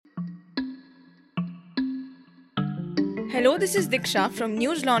Hello, this is Diksha from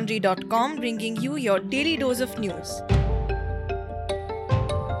newslaundry.com bringing you your daily dose of news.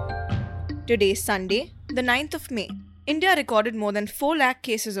 Today is Sunday, the 9th of May. India recorded more than 4 lakh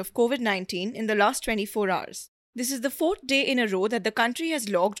cases of COVID-19 in the last 24 hours. This is the fourth day in a row that the country has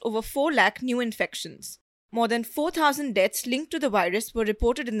logged over 4 lakh new infections. More than 4,000 deaths linked to the virus were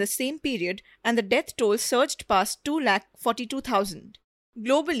reported in the same period, and the death toll surged past 2,42,000.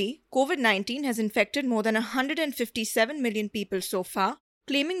 Globally, COVID-19 has infected more than 157 million people so far,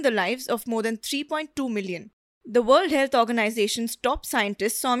 claiming the lives of more than 3.2 million. The World Health Organization's top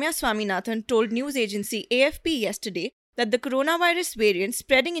scientist Soumya Swaminathan told news agency AFP yesterday that the coronavirus variant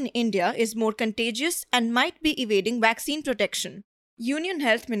spreading in India is more contagious and might be evading vaccine protection. Union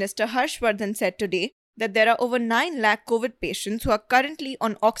Health Minister Harsh Vardhan said today that there are over 9 lakh COVID patients who are currently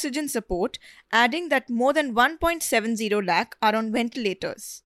on oxygen support, adding that more than 1.70 lakh are on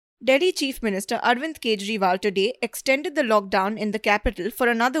ventilators. Delhi Chief Minister Arvind Kejriwal today extended the lockdown in the capital for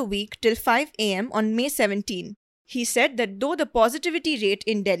another week till 5 am on May 17. He said that though the positivity rate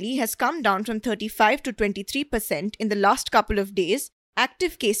in Delhi has come down from 35 to 23% in the last couple of days,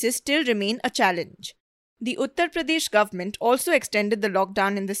 active cases still remain a challenge. The Uttar Pradesh government also extended the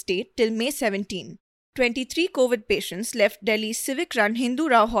lockdown in the state till May 17. 23 COVID patients left Delhi's civic-run Hindu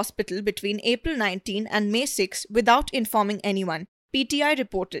Rao Hospital between April 19 and May 6 without informing anyone, PTI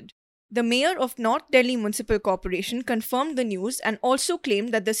reported. The mayor of North Delhi Municipal Corporation confirmed the news and also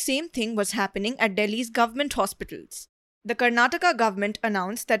claimed that the same thing was happening at Delhi's government hospitals. The Karnataka government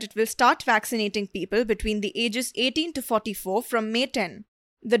announced that it will start vaccinating people between the ages 18 to 44 from May 10.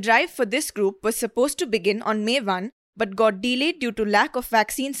 The drive for this group was supposed to begin on May 1 but got delayed due to lack of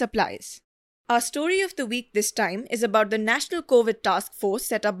vaccine supplies. Our story of the week this time is about the National COVID Task Force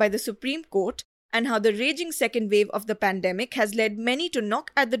set up by the Supreme Court and how the raging second wave of the pandemic has led many to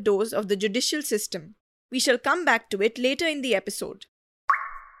knock at the doors of the judicial system. We shall come back to it later in the episode.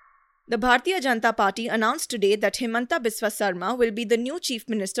 The Bharatiya Janata Party announced today that Himanta Biswa Sarma will be the new Chief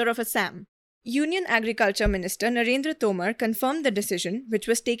Minister of Assam. Union Agriculture Minister Narendra Tomar confirmed the decision, which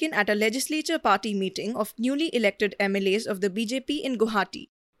was taken at a legislature party meeting of newly elected MLAs of the BJP in Guwahati.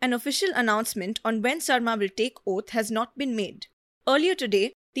 An official announcement on when Sarma will take oath has not been made. Earlier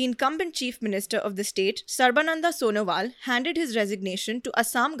today, the incumbent Chief Minister of the state, Sarbananda Sonowal, handed his resignation to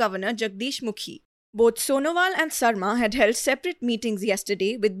Assam Governor Jagdish Mukhi. Both Sonowal and Sarma had held separate meetings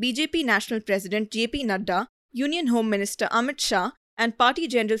yesterday with BJP National President JP Nadda, Union Home Minister Amit Shah, and Party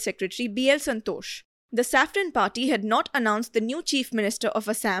General Secretary BL Santosh. The Saffron Party had not announced the new Chief Minister of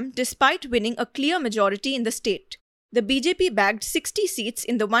Assam despite winning a clear majority in the state. The BJP bagged 60 seats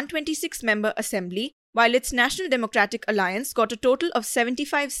in the 126-member assembly, while its National Democratic Alliance got a total of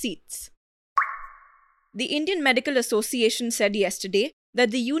 75 seats. The Indian Medical Association said yesterday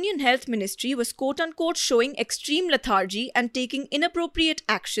that the Union Health Ministry was quote-unquote showing extreme lethargy and taking inappropriate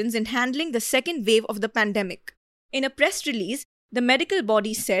actions in handling the second wave of the pandemic. In a press release, the medical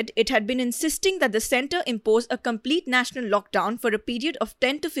body said it had been insisting that the centre impose a complete national lockdown for a period of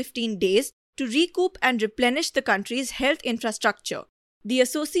 10 to 15 days to recoup and replenish the country's health infrastructure. The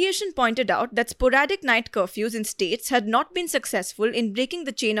association pointed out that sporadic night curfews in states had not been successful in breaking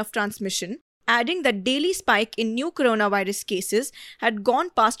the chain of transmission, adding that daily spike in new coronavirus cases had gone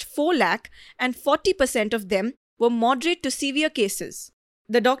past 4 lakh and 40% of them were moderate to severe cases.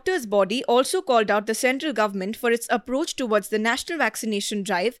 The doctors' body also called out the central government for its approach towards the national vaccination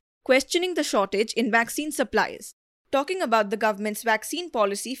drive, questioning the shortage in vaccine supplies. Talking about the government's vaccine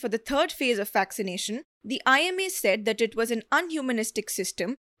policy for the third phase of vaccination, the IMA said that it was an unhumanistic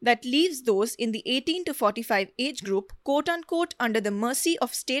system that leaves those in the 18 to 45 age group quote-unquote under the mercy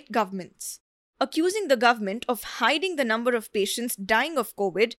of state governments. Accusing the government of hiding the number of patients dying of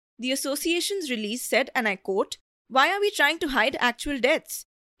COVID, the association's release said, and I quote, "Why are we trying to hide actual deaths?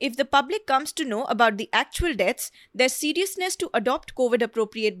 If the public comes to know about the actual deaths, their seriousness to adopt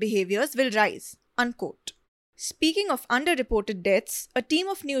COVID-appropriate behaviors will rise." Unquote. Speaking of underreported deaths, a team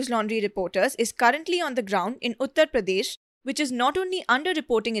of News Laundry reporters is currently on the ground in Uttar Pradesh, which is not only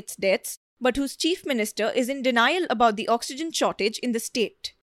underreporting its deaths, but whose chief minister is in denial about the oxygen shortage in the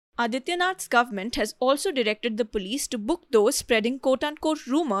state. Adityanath's government has also directed the police to book those spreading quote-unquote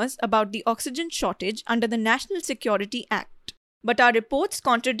rumors about the oxygen shortage under the National Security Act. But our reports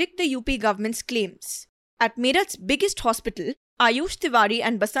contradict the UP government's claims. At Meerut's biggest hospital, Ayush Tiwari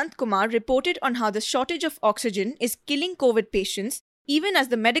and Basant Kumar reported on how the shortage of oxygen is killing COVID patients, even as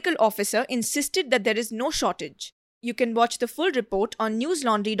the medical officer insisted that there is no shortage. You can watch the full report on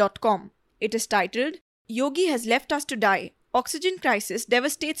newslaundry.com. It is titled, "Yogi has left us to die. Oxygen crisis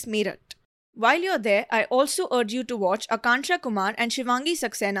devastates Meerut." While you're there, I also urge you to watch Akansha Kumar and Shivangi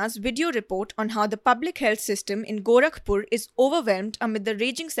Saksena's video report on how the public health system in Gorakhpur is overwhelmed amid the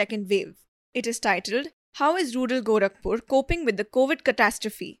raging second wave. It is titled, "How is Rural Gorakhpur Coping with the COVID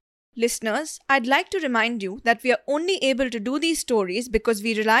Catastrophe?" Listeners, I'd like to remind you that we are only able to do these stories because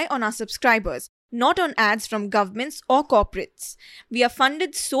we rely on our subscribers, not on ads from governments or corporates. We are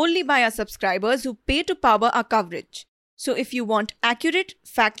funded solely by our subscribers who pay to power our coverage. So if you want accurate,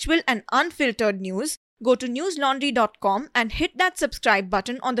 factual and unfiltered news, go to newslaundry.com and hit that subscribe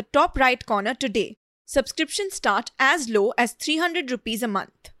button on the top right corner today. Subscriptions start as low as 300 rupees a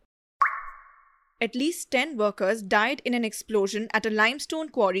month. At least 10 workers died in an explosion at a limestone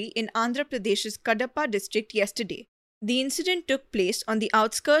quarry in Andhra Pradesh's Kadapa district yesterday. The incident took place on the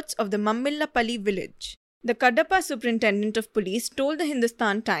outskirts of the Mammillapalli village. The Kadapa superintendent of police told the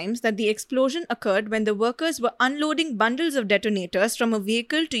Hindustan Times that the explosion occurred when the workers were unloading bundles of detonators from a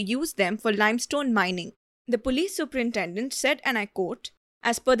vehicle to use them for limestone mining. The police superintendent said, and I quote,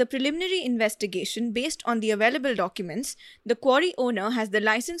 "As per the preliminary investigation based on the available documents, the quarry owner has the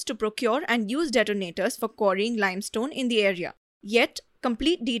license to procure and use detonators for quarrying limestone in the area. Yet,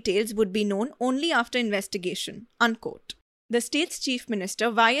 complete details would be known only after investigation." Unquote. The state's chief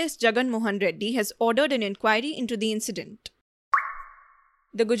minister Y.S. Jagan Mohan Reddy has ordered an inquiry into the incident.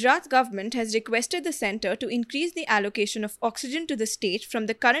 The Gujarat government has requested the centre to increase the allocation of oxygen to the state from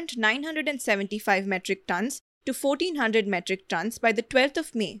the current 975 metric tons to 1400 metric tons by the 12th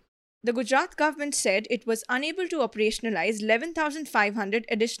of May. The Gujarat government said it was unable to operationalize 11,500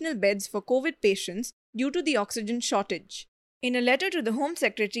 additional beds for COVID patients due to the oxygen shortage. In a letter to the Home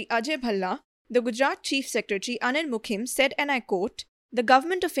Secretary Ajay Bhalla, the Gujarat Chief Secretary Anil Mukim said, and I quote, "The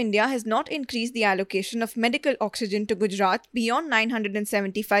Government of India has not increased the allocation of medical oxygen to Gujarat beyond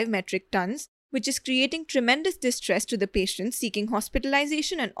 975 metric tons, which is creating tremendous distress to the patients seeking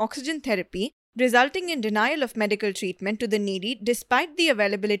hospitalization and oxygen therapy, resulting in denial of medical treatment to the needy despite the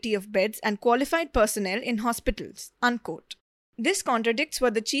availability of beds and qualified personnel in hospitals." Unquote. This contradicts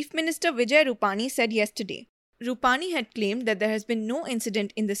what the Chief Minister Vijay Rupani said yesterday. Rupani had claimed that there has been no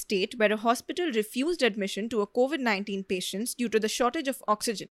incident in the state where a hospital refused admission to a COVID-19 patient due to the shortage of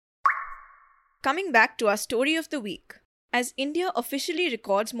oxygen. Coming back to our story of the week. As India officially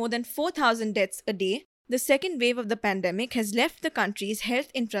records more than 4,000 deaths a day, the second wave of the pandemic has left the country's health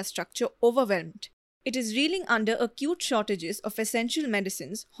infrastructure overwhelmed. It is reeling under acute shortages of essential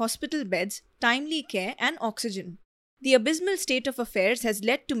medicines, hospital beds, timely care, and oxygen. The abysmal state of affairs has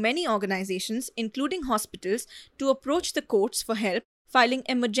led to many organizations, including hospitals, to approach the courts for help, filing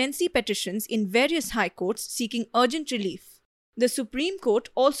emergency petitions in various high courts seeking urgent relief. The Supreme Court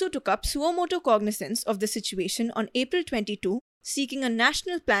also took up suo motu cognizance of the situation on April 22, seeking a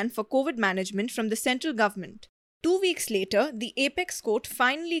national plan for COVID management from the central government. 2 weeks later, the Apex Court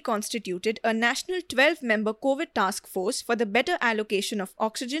finally constituted a national 12-member COVID task force for the better allocation of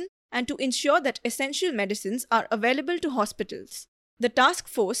oxygen and to ensure that essential medicines are available to hospitals. The task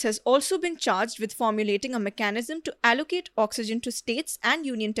force has also been charged with formulating a mechanism to allocate oxygen to states and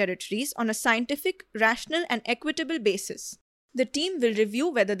union territories on a scientific, rational, and equitable basis. The team will review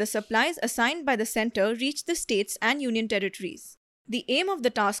whether the supplies assigned by the centre reach the states and union territories. The aim of the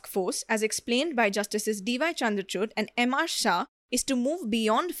task force, as explained by Justices D.Y. Chandrachud and M.R. Shah, is to move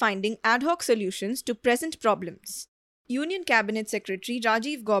beyond finding ad hoc solutions to present problems. Union Cabinet Secretary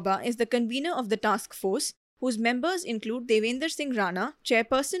Rajiv Gauba is the convener of the task force, whose members include Devendra Singh Rana,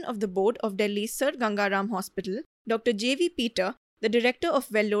 chairperson of the board of Delhi's Sir Gangaram Hospital, Dr. J.V. Peter, the director of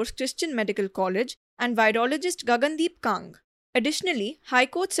Vellore's Christian Medical College, and virologist Gagandeep Kang. Additionally, high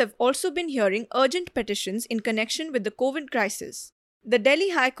courts have also been hearing urgent petitions in connection with the COVID crisis. The Delhi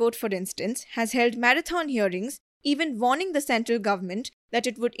High Court, for instance, has held marathon hearings, even warning the central government that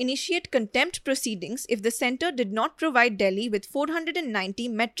it would initiate contempt proceedings if the centre did not provide Delhi with 490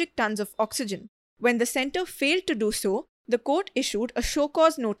 metric tons of oxygen. When the centre failed to do so, the court issued a show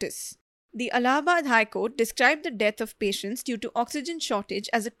cause notice. The Allahabad High Court described the death of patients due to oxygen shortage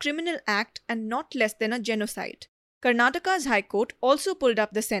as a criminal act and not less than a genocide. Karnataka's High Court also pulled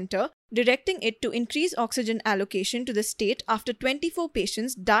up the centre, directing it to increase oxygen allocation to the state after 24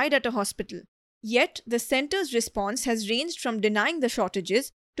 patients died at a hospital. Yet, the centre's response has ranged from denying the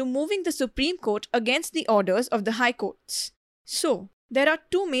shortages to moving the Supreme Court against the orders of the High Courts. So, there are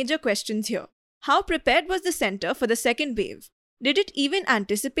two major questions here. How prepared was the centre for the second wave? Did it even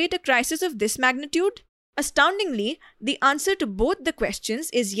anticipate a crisis of this magnitude? Astoundingly, the answer to both the questions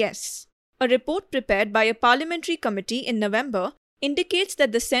is yes. A report prepared by a parliamentary committee in November indicates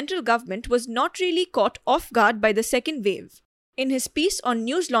that the central government was not really caught off guard by the second wave. In his piece on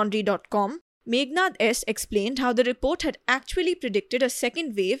newslaundry.com, Meghnad S. explained how the report had actually predicted a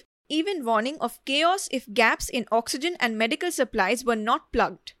second wave even warning of chaos if gaps in oxygen and medical supplies were not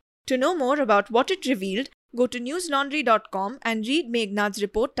plugged. To know more about what it revealed, go to newslaundry.com and read Meghnad's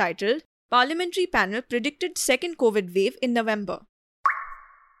report titled Parliamentary Panel Predicted Second COVID Wave in November.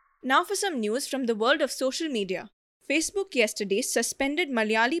 Now for some news from the world of social media. Facebook yesterday suspended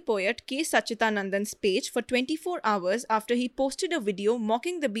Malayali poet K. Sachidanandan's page for 24 hours after he posted a video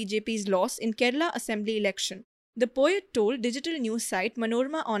mocking the BJP's loss in Kerala Assembly election. The poet told digital news site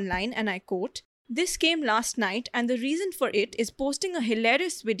Manorama Online, and I quote, "This came last night and the reason for it is posting a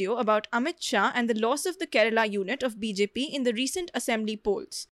hilarious video about Amit Shah and the loss of the Kerala unit of BJP in the recent Assembly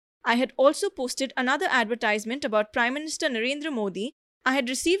polls. I had also posted another advertisement about Prime Minister Narendra Modi. I had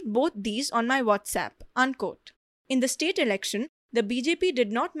received both these on my WhatsApp." Unquote. In the state election, the BJP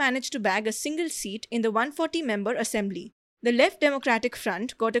did not manage to bag a single seat in the 140-member assembly. The Left Democratic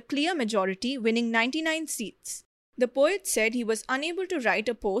Front got a clear majority, winning 99 seats. The poet said he was unable to write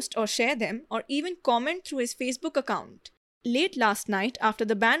a post or share them or even comment through his Facebook account. Late last night, after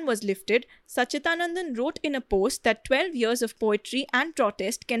the ban was lifted, Sachidanandan wrote in a post that 12 years of poetry and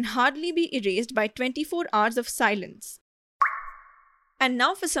protest can hardly be erased by 24 hours of silence. And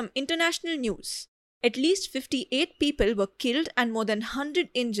now for some international news. At least 58 people were killed and more than 100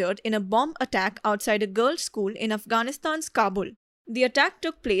 injured in a bomb attack outside a girls' school in Afghanistan's Kabul. The attack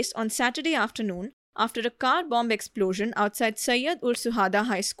took place on Saturday afternoon after a car bomb explosion outside Sayyid-ul-Suhada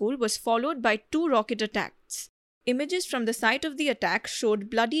High School was followed by 2 rocket attacks. Images from the site of the attack showed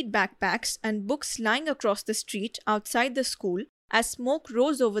bloodied backpacks and books lying across the street outside the school as smoke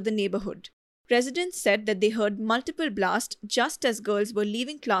rose over the neighborhood. Residents said that they heard multiple blasts just as girls were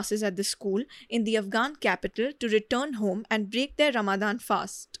leaving classes at the school in the Afghan capital to return home and break their Ramadan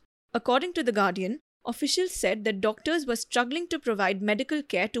fast. According to The Guardian, officials said that doctors were struggling to provide medical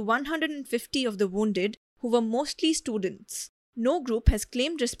care to 150 of the wounded, who were mostly students. No group has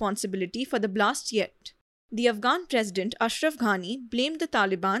claimed responsibility for the blast yet. The Afghan president Ashraf Ghani blamed the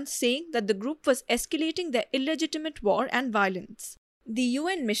Taliban, saying that the group was escalating their illegitimate war and violence. The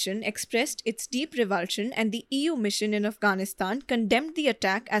UN mission expressed its deep revulsion, and the EU mission in Afghanistan condemned the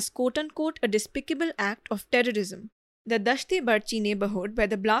attack as quote-unquote a despicable act of terrorism. The Dashte Barchi neighborhood where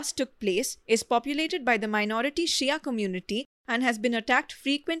the blast took place is populated by the minority Shia community and has been attacked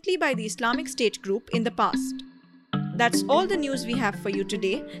frequently by the Islamic State group in the past. That's all the news we have for you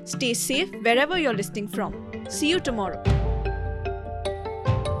today. Stay safe wherever you're listening from. See you tomorrow.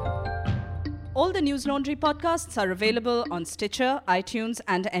 All the News Laundry podcasts are available on Stitcher, iTunes,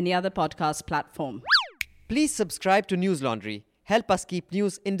 and any other podcast platform. Please subscribe to News Laundry. Help us keep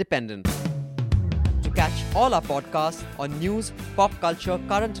news independent. To catch all our podcasts on news, pop culture,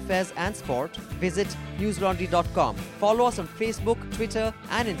 current affairs, and sport, visit newslaundry.com. Follow us on Facebook, Twitter,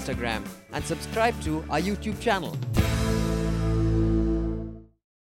 and Instagram, and subscribe to our YouTube channel.